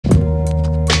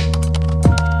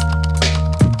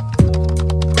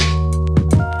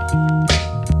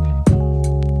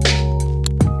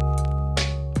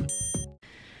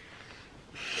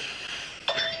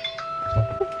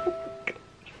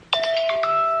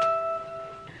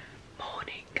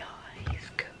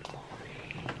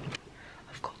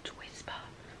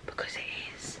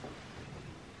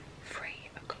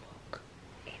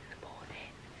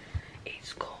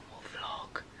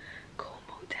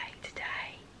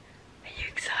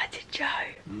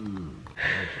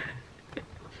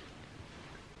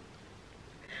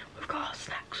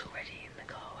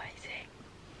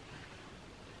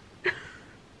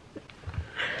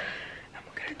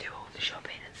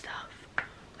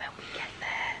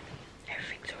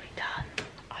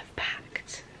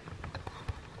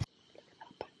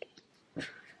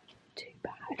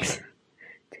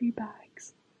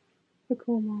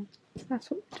Cornwall.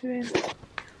 That's what we're doing.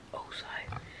 Also,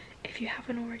 if you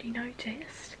haven't already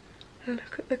noticed,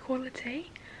 look at the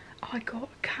quality. I got a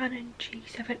Canon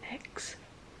G7X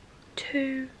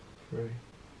 2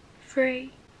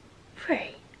 free.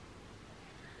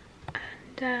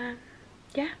 And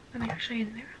yeah, let me show you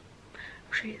the mirror.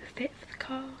 I'll show you the fit for the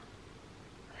car.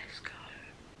 Let's go.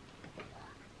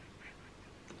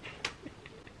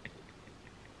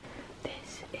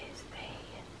 This is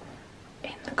the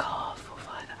in the car for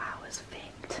 5 hours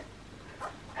fit.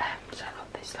 So I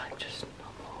got this like just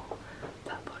normal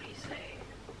that bodysuit.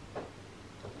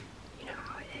 You know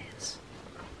how it is.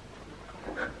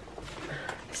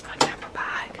 This is my camera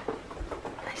bag.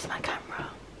 This is my camera.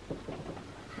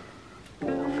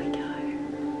 Off we go.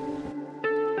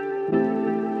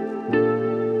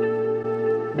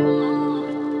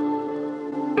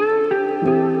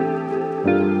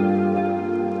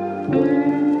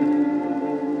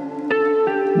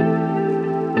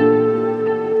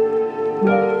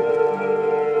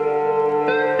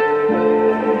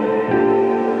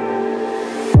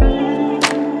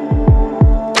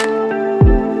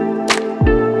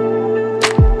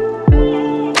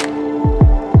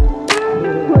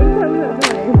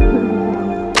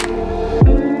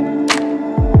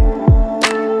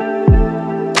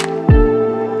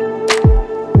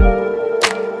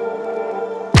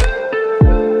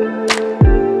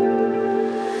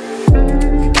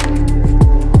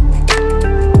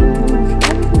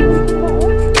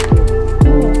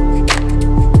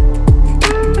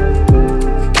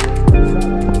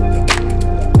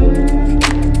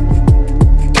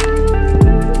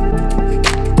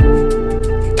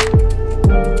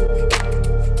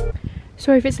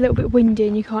 Sorry if it's a little bit windy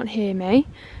and you can't hear me,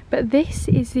 but this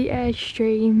is the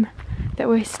Airstream that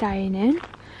we're staying in.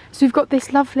 So we've got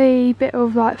this lovely bit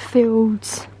of like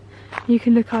fields. You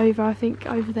can look over, I think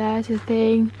over there to the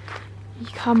thing. You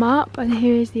come up and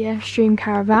here is the Airstream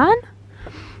caravan.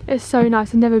 It's so nice,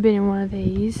 I've never been in one of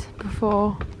these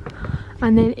before.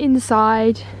 And then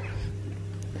inside,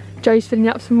 Joe's filling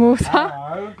up some water.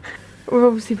 Hello. We've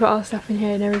obviously put our stuff in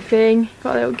here and everything.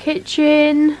 Got a little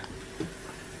kitchen.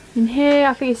 In here,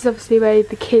 I think this is obviously where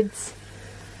the kids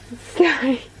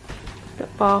go.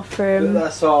 Got bathroom.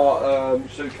 That's our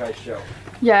suitcase shelf.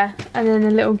 Yeah, and then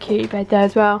a little cute bed there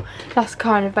as well. That's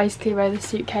kind of basically where the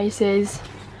suitcases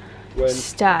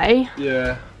stay.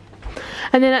 Yeah.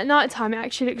 And then at night time it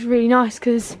actually looks really nice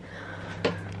because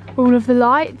all of the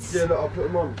lights. Yeah, look, I'll put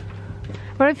them on.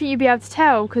 I don't think you'd be able to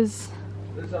tell because.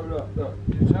 Let's have a look. Look,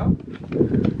 can you tell?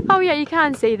 Oh yeah, you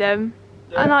can see them.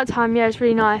 Yeah. At night time, yeah, it's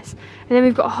really nice. And then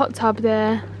we've got a hot tub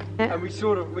there. And we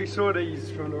saw these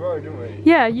from the road, didn't we?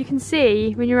 Yeah, you can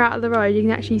see when you're out of the road, you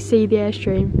can actually see the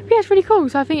Airstream. Yeah, it's really cool.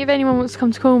 So I think if anyone wants to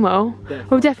come to Cornwall,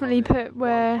 we'll definitely put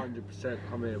where. 100%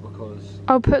 come here because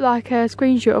I'll put like a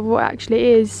screenshot of what it actually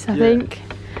is. I think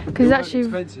because it actually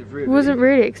really. wasn't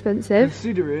really expensive.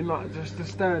 Considering like just the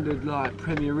standard like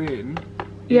Premier Inn.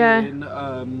 Yeah.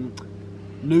 In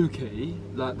Newquay,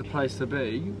 like the place to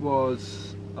be,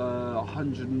 was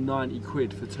 190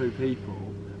 quid for 2 people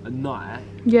a night.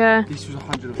 Yeah. This was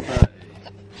 130.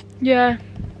 Yeah.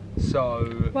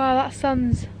 So. Wow, that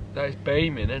sun's. That is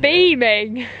beaming, isn't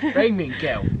beaming. it? Beaming,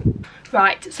 girl.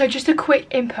 Right, so just a quick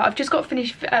input. I've just got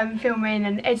finished filming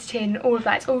and editing, all of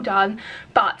that, it's all done.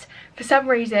 But for some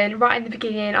reason, right in the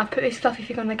beginning, I've put this fluffy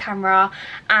thing on the camera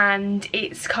and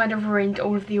it's kind of ruined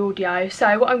all of the audio.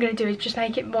 So what I'm going to do is just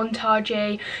make it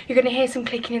montagey. You're going to hear some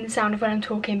clicking in the sound of when I'm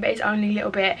talking, but it's only a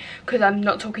little bit because I'm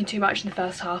not talking too much in the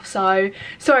first half. So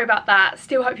sorry about that.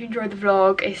 Still hope you enjoyed the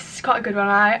vlog. It's quite a good one.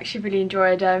 I actually really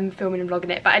enjoyed filming and vlogging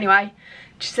it. But anyway,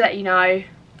 just to let you know,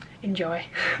 enjoy.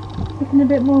 Looking a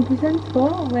bit more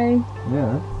presentable, aren't we?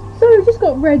 Yeah. So we've just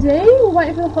got ready. We're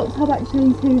waiting for the hot tub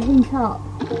actually to heat up.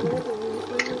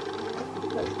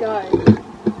 Let's go.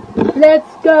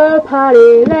 Let's go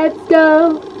party, let's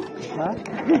go. Huh?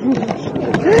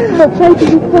 What place is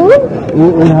it called?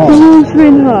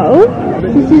 Watering Hole.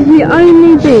 This is the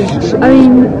only beach,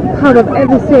 pub I've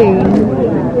ever seen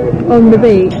on the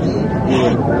beach.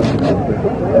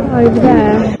 Over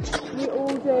there.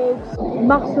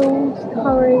 Mussels,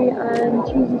 curry and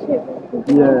cheesy chips.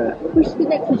 Yeah. We should be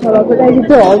next to each other, but there's a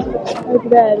dog over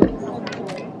there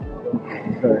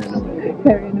that's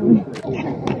very annoying.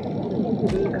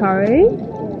 Curry,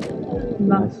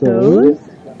 mussels,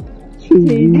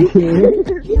 cheesy chips.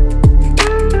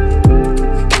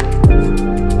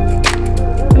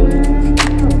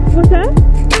 What's that?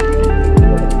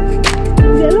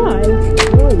 Is it alive?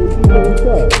 No, it's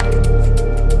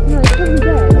probably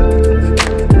dead.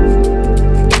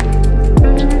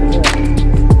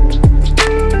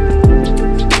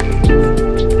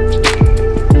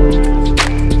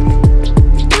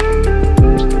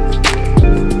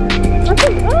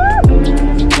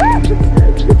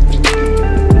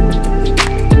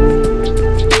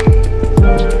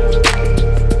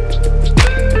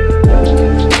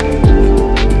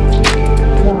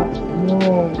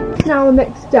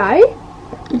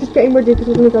 getting ready because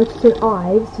we're going to go to St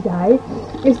Ives today.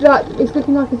 It's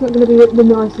looking like it's not going to be the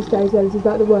nicest day as well. This is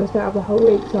like the worst day of the whole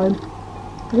week, so I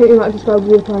think we might just go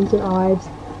walk around St Ives.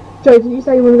 Joe, didn't you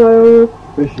say you want to go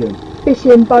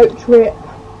fishing, boat trip,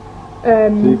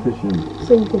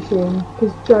 sea fishing?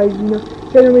 Because Joe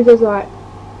normally does like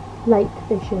lake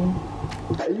fishing.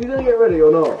 Are you gonna get ready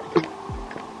or not?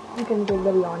 I'm gonna get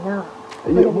ready or not.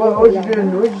 What are you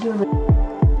doing?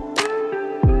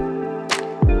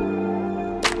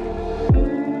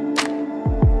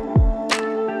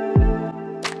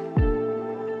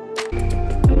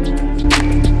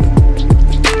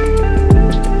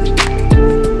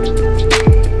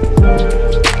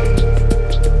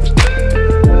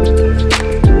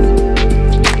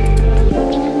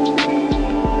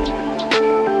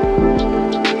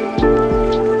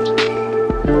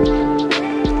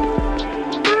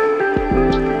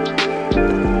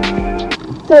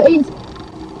 So it's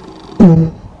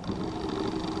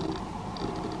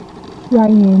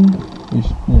raining.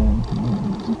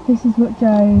 This is what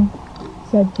Joe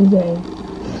said to do.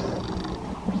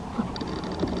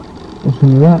 What's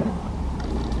wrong with that?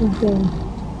 Nothing.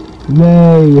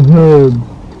 Nay, Herb.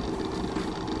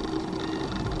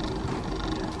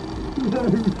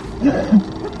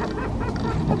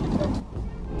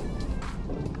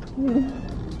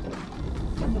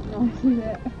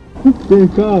 Too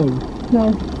cold. No,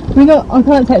 I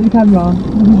can't take the camera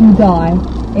because you die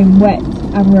in wet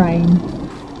and rain.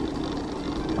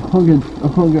 I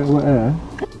can't get wet air.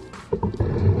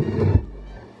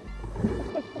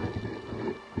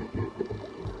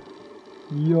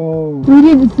 Yo. We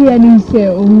didn't see any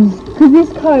seals because this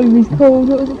cove is called,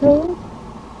 what was it called?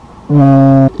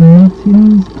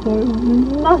 Muttons Cove.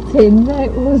 Muttons? No,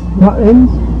 it wasn't. Muttons?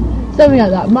 Something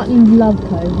like that. Muttons Love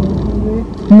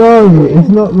Cove. No, it's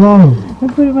not wrong. I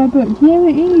put it in my book. Yeah,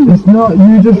 it is. It's not,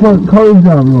 you just wrote cove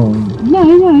down wrong. No.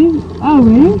 Oh,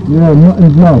 really? Yeah,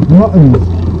 Muttons Love. Muttons.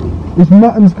 It's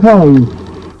Muttons Cove.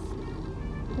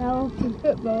 Now off to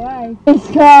football, eh? It's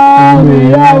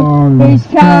coming on. It's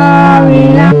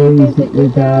coming on. It's the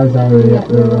girls hurry up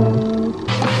the road.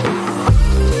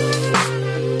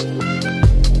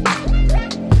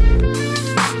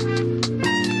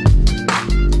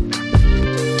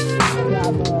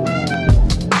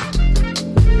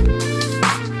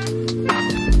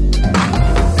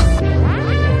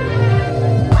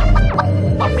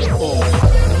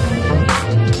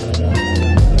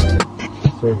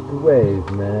 Surf the waves,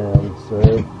 man.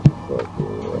 Surf the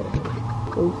fucking waves.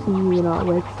 We'll see you in our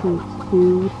wetsuits,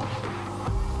 dude.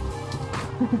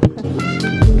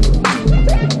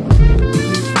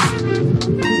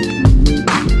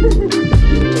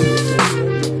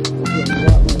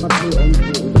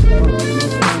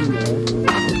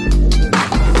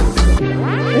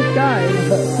 Let's go.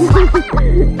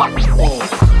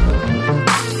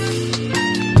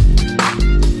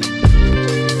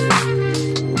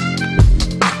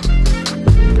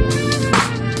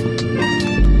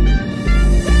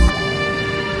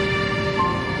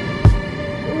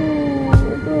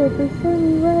 There's so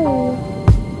many waves.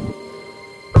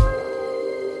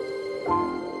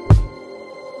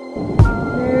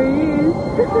 There he is.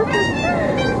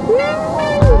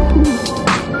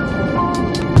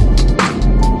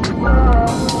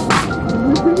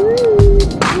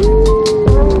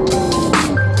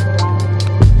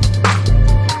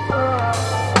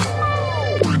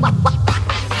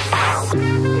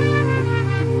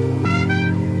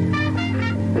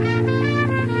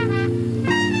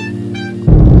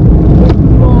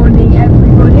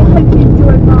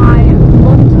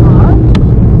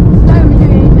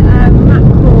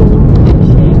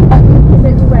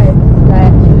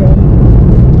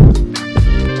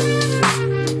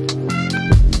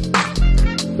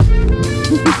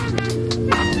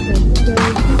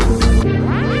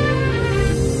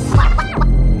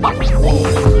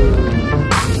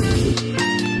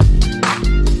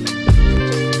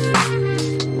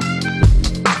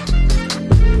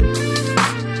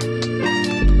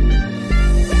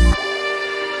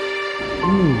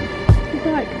 It's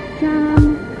like jam,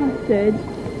 custard,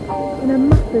 in a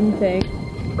muffin thing.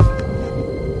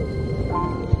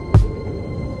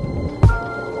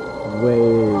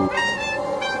 Wait.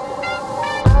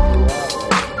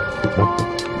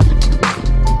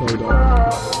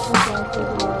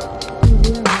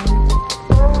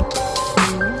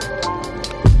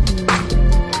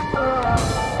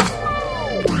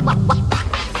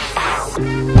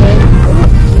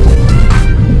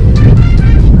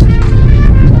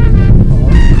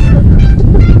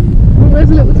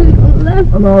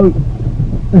 No,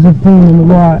 there's a thing on the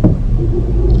right.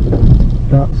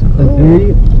 That's a D.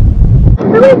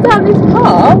 Who is down this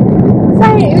car?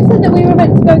 saying, it was said that we were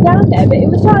meant to go down there, but it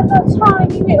was like a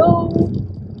tiny little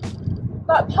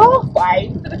like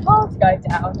pathway for the car to go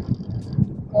down.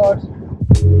 God.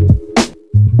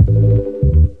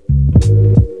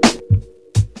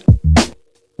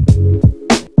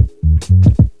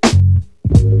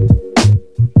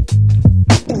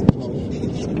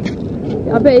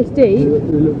 I bet it's deep.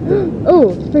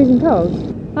 Oh, it's freezing cold.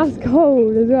 That's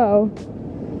cold as well.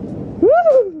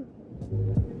 Woo!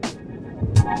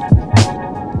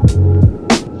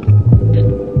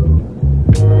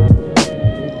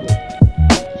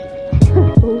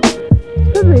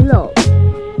 Probably locked.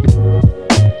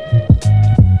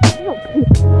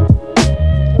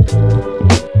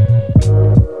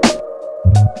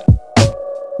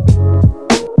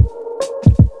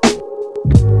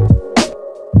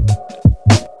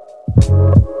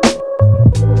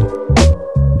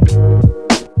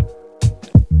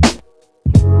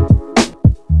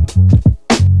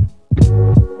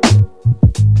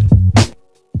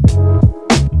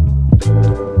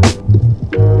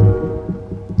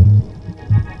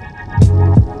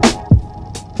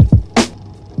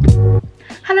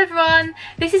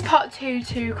 This is part 2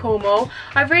 to Cornwall.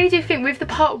 I really do think with the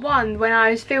part 1 when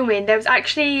I was filming there was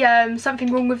actually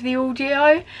something wrong with the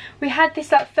audio. We had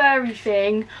this like furry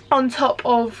thing on top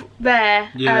of there.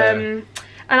 Yeah.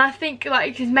 And I think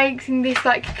like it's making this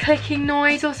like clicking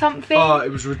noise or something. Oh, it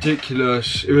was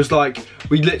ridiculous. It was like,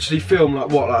 we literally filmed like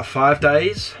what, like 5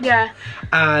 days? Yeah.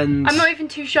 And I'm not even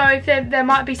too sure if there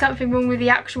might be something wrong with the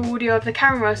actual audio of the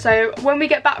camera. So when we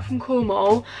get back from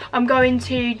Cornwall, I'm going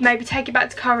to maybe take it back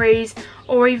to Curry's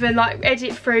or even like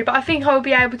edit through. But I think I'll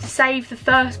be able to save the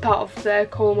first part of the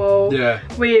Cornwall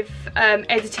with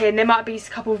editing. There might be a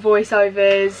couple of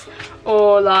voiceovers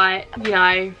or like, you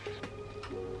know.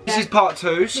 This is part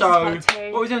 2, so what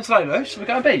are we doing today, Luce? We're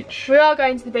going to the beach? We are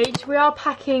going to the beach. We are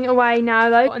packing away now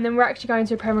though, and then we're actually going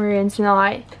to a Premier Inn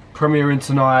tonight. Premier Inn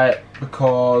tonight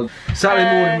because Saturday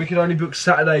morning we can only book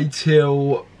Saturday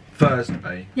till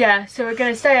Thursday. Yeah, so we're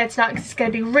going to stay there tonight because it's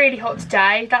going to be really hot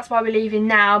today. That's why we're leaving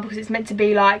now, because it's meant to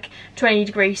be like 20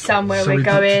 degrees somewhere we're going.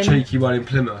 So we booked a cheeky one in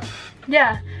Plymouth.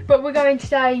 Yeah, but we're going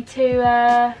today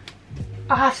to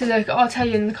I'll have to look, I'll tell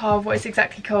you in the car what it's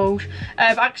exactly called.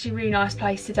 But actually a really nice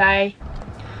place today.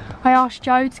 I asked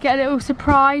Joe to get a little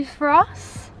surprise for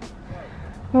us.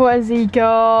 What has he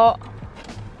got?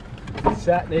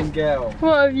 Satin girl.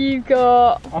 What have you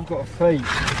got? I've got a feast.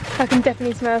 I can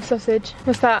definitely smell sausage.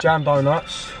 What's that? Jam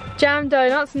donuts. Jam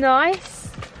donuts,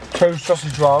 nice. 2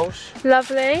 sausage rolls.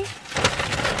 Lovely.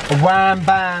 A wham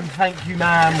bam, thank you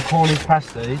ma'am, Cornish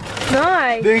pasty.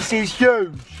 Nice. This is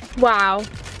huge. Wow.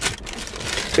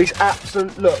 It's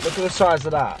absolute, look at the size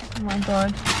of that. Oh my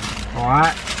god.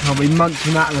 Alright, I'll be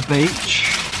munching that at the beach.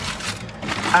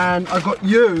 And I got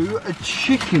you a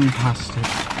chicken pasty.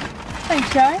 Thanks,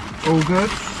 Joe. All good?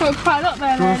 Got quite a lot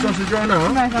there. Do you want a sausage roll now?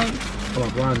 No thanks. I'll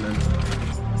have one then.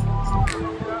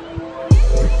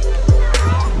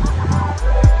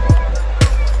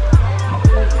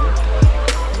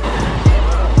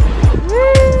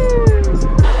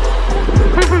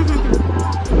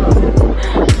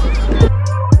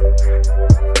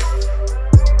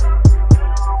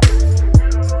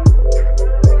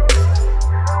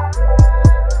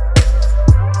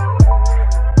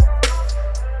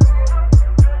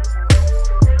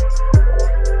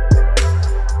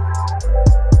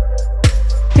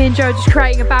 Me and Joe just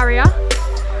creating a barrier.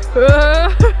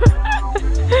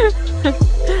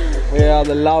 We are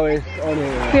the lowest on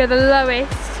here. We are the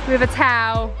lowest with a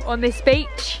towel on this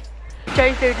beach.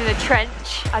 Joe's building a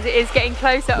trench as it is getting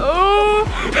closer. Oh!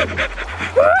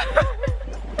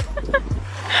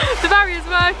 The barrier's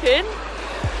working.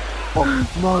 Oh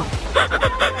no.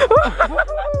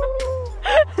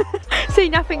 See,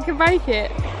 nothing can break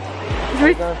it.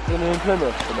 We're going to the New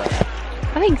Plymouth today.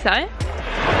 I think so.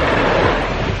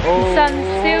 Oh. The sun's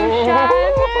still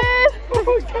shining.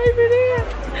 What came in here?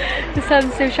 The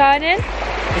sun's still shining.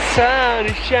 The sun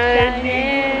is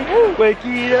shining. Wake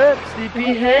it up,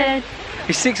 sleepyhead.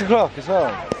 It's 6 o'clock as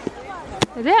well.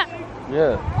 Is it?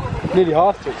 Yeah. Nearly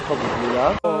half 6 probably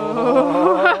now. Oh.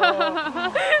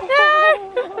 No.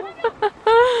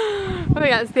 I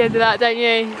think that's the end of that, don't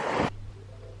you?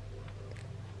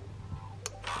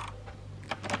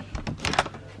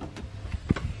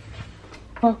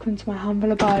 Welcome to my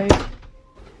humble abode.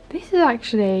 This is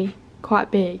actually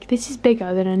quite big. This is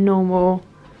bigger than a normal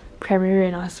Premier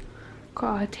Inn. I've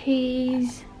got our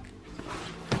teas.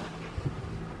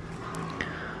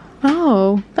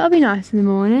 Oh, that'll be nice in the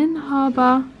morning.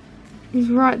 Harbour is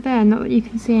right there, not that you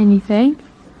can see anything.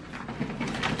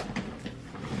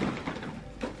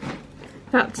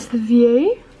 That's the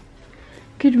view.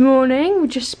 Good morning, we're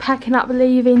just packing up,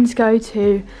 leaving to go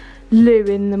to Lou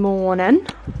in the morning.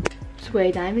 It's a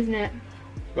weird name, isn't it?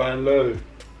 Going Lou.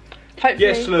 Hopefully,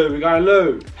 Yes, Lou, we're going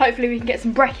Lou. Hopefully we can get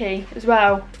some brekkie as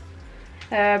well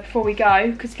before we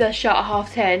go, because they're shut at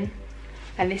 10:30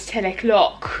 and it's 10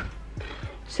 o'clock.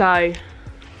 So,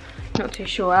 not too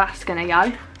sure how that's gonna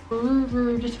go.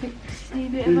 Just fix a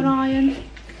bit of an iron.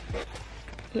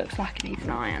 Looks like it needs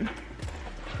an iron.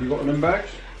 You got one of them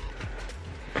bags?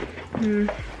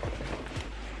 But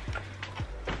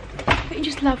you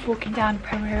just love walking down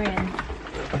Premier Inn.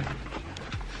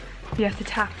 You have to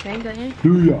tap, don't you?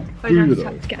 Do ya? Oh, you don't have to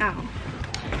tap to get out.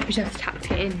 You just have to tap to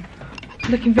get in.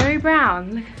 Looking very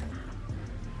brown.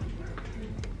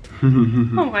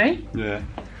 Aren't we? Yeah.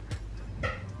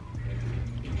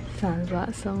 Sounds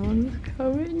like someone's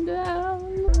coming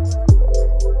down.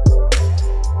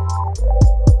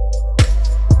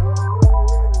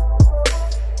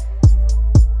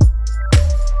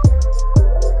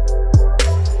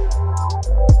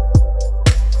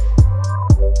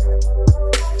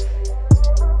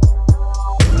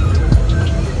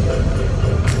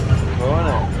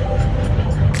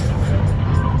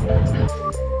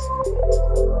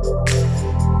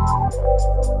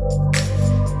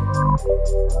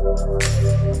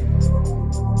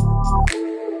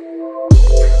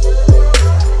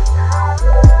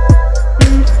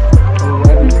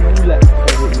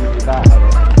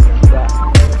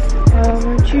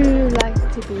 Would you like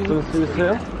to be? So the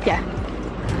hill? Yeah.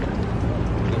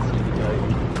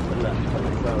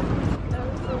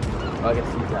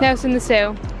 Nelson the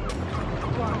Seal.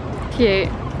 Cute.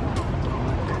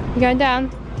 You going down?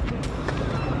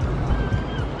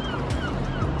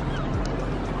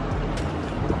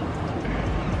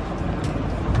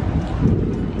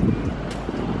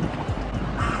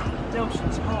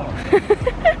 Nelson's hard.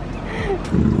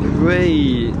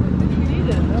 Great.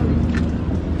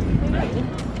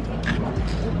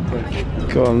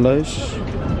 Go on, Luce.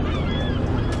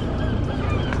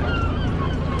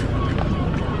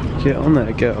 Get on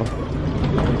there, girl.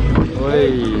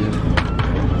 Whee.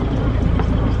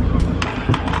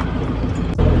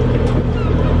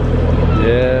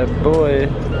 Yeah, boy.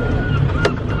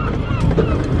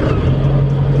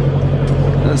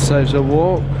 That saves a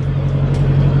walk.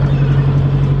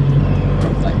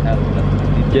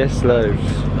 Yes,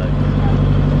 Luce.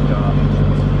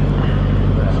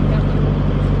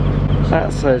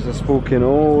 That saves us walking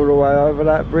all the way over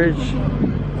that bridge,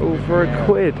 all for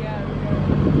 £1.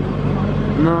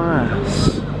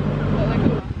 Nice.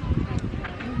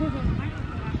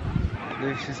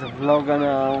 This is a vlogger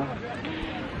now.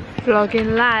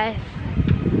 Vlogging life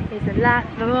is a life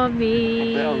for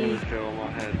me. I'm going to peel on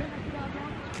my head.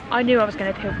 I knew I was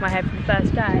going to peel my head from the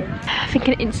first day. I think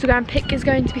an Instagram pic is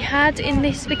going to be had in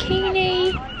this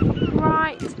bikini.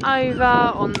 Right over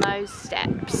on those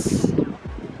steps.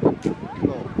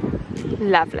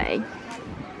 Lovely.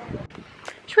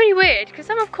 It's really weird because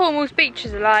some of Cornwall's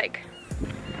beaches are like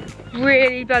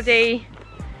really bloody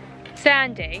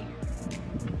sandy,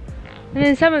 and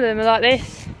then some of them are like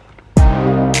this.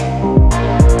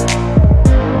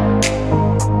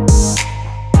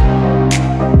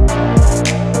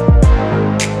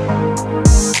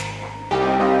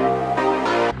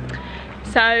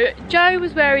 So Joe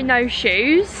was wearing no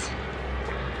shoes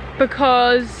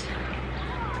because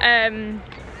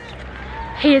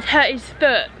he had hurt his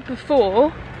foot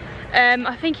before.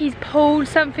 I think he's pulled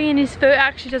something in his foot. It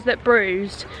actually does look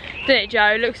bruised, doesn't it,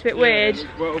 Joe? It looks a bit weird.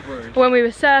 Well bruised. When we were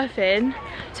surfing.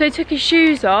 So he took his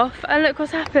shoes off and look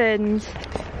what's happened.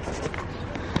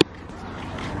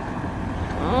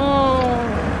 Oh.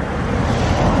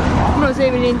 I'm not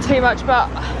zooming in too much, but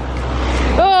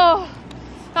oh,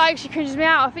 that actually cringes me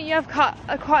out. I think you have cut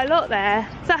quite a lot there.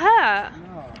 Does that hurt?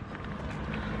 No.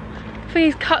 I think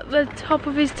he's cut the top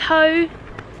of his toe.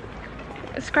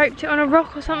 Scraped it on a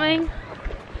rock or something.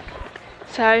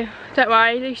 So don't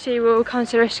worry, Lucy will come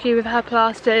to the rescue with her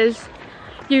plasters.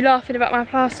 You laughing about my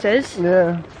plasters?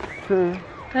 Yeah, true.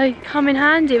 They come in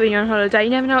handy when you're on holiday. You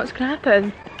never know what's going to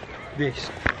happen.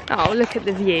 This. Oh, look at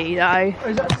the view though. Oh,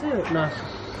 is that seal? Nice.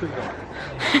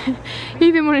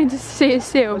 You've been wanting to see a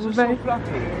seal. It's so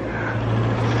fluffy.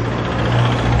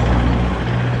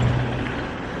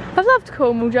 I've loved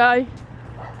Cornwall, Joe.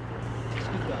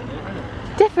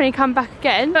 Definitely come back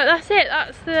again. But that's it.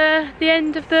 That's the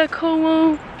end of the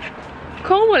Cornwall-y,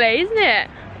 isn't it?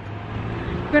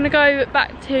 We're gonna go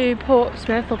back to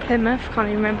Portsmouth or Plymouth. Can't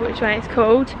even remember which one it's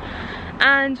called.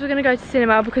 And we're gonna go to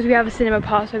cinema because we have a cinema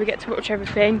pass where we get to watch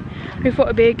everything. We thought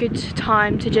it'd be a good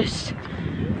time to just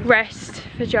rest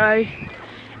for Joe,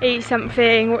 eat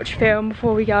something, watch a film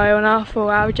before we go on our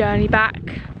 4-hour journey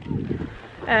back.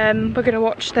 We're gonna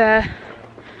watch the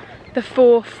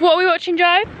fourth. What are we watching,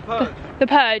 Joe? Purge. The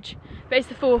Purge, but it's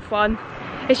the fourth one.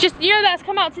 It's just, you know, that's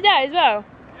come out today as well.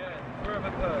 Yeah,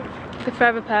 Forever Purge. The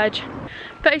Forever Purge.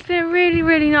 But it's been a really,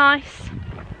 really nice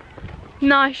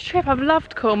trip. I've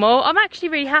loved Cornwall. I'm actually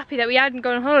really happy that we hadn't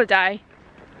gone on holiday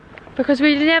because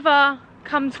we never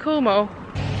come to Cornwall.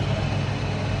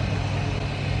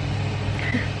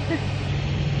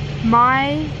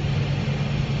 My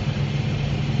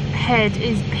head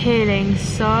is peeling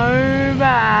so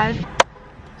bad.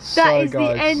 That is the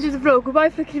end of the vlog. We're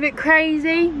both looking a bit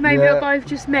crazy. Maybe Yeah. not both,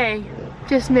 just me.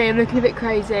 Just me, I'm looking a bit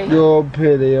crazy. You're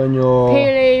peely on your...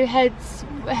 Peely,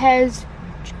 hair's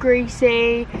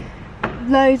greasy,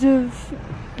 loads of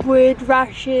weird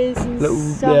rashes and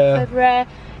stuff everywhere.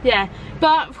 Yeah,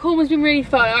 but Cornwall's been really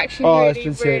fun. I actually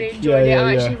really enjoyed it.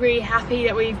 I'm actually really happy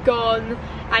that we've gone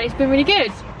and it's been really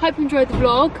good. Hope you enjoyed the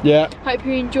vlog. Yeah. Hope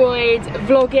you enjoyed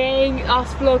vlogging,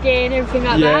 us vlogging, everything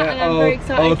like that. And I'm very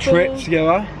excited our trip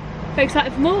together. Very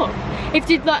excited for more. If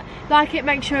you did like it,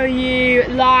 make sure you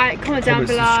comment down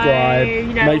below. Subscribe.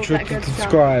 You know, make sure to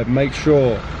subscribe. Make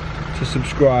sure to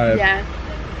subscribe. Yeah.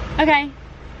 Okay.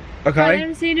 Okay. Right,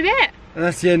 then, see you in a bit. And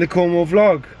that's the end of the Cornwall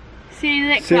vlog. See you in the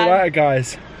next See one. you later,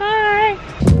 guys. Bye.